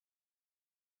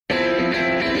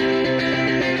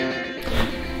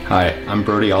Hi, I'm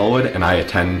Brody and I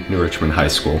attend New Richmond High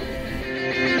School.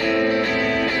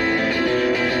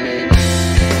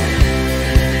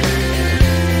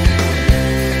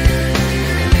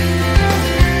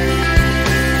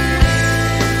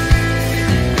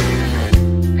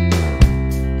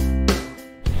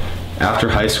 After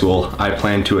high school, I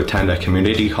plan to attend a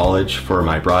community college for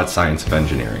my broad science of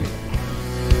engineering.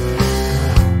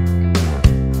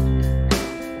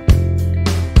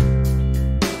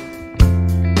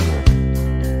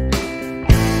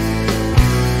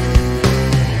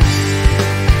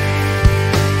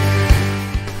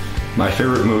 My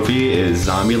favorite movie is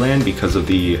Zombieland because of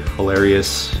the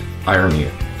hilarious irony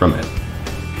from it.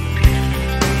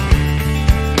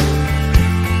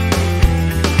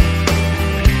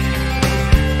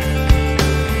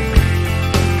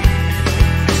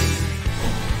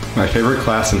 My favorite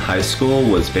class in high school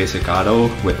was Basic Auto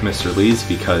with Mr. Lees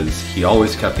because he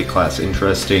always kept the class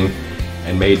interesting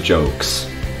and made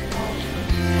jokes.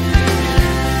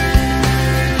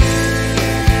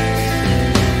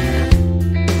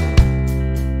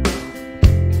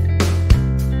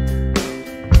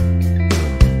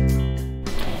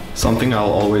 Something I'll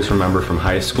always remember from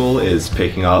high school is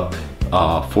picking up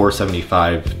a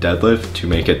 475 deadlift to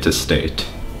make it to state.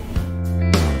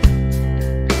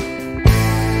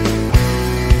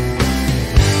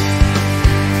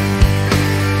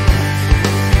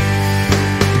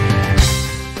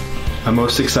 I'm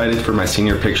most excited for my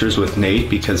senior pictures with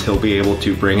Nate because he'll be able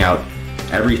to bring out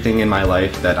everything in my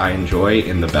life that I enjoy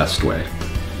in the best way.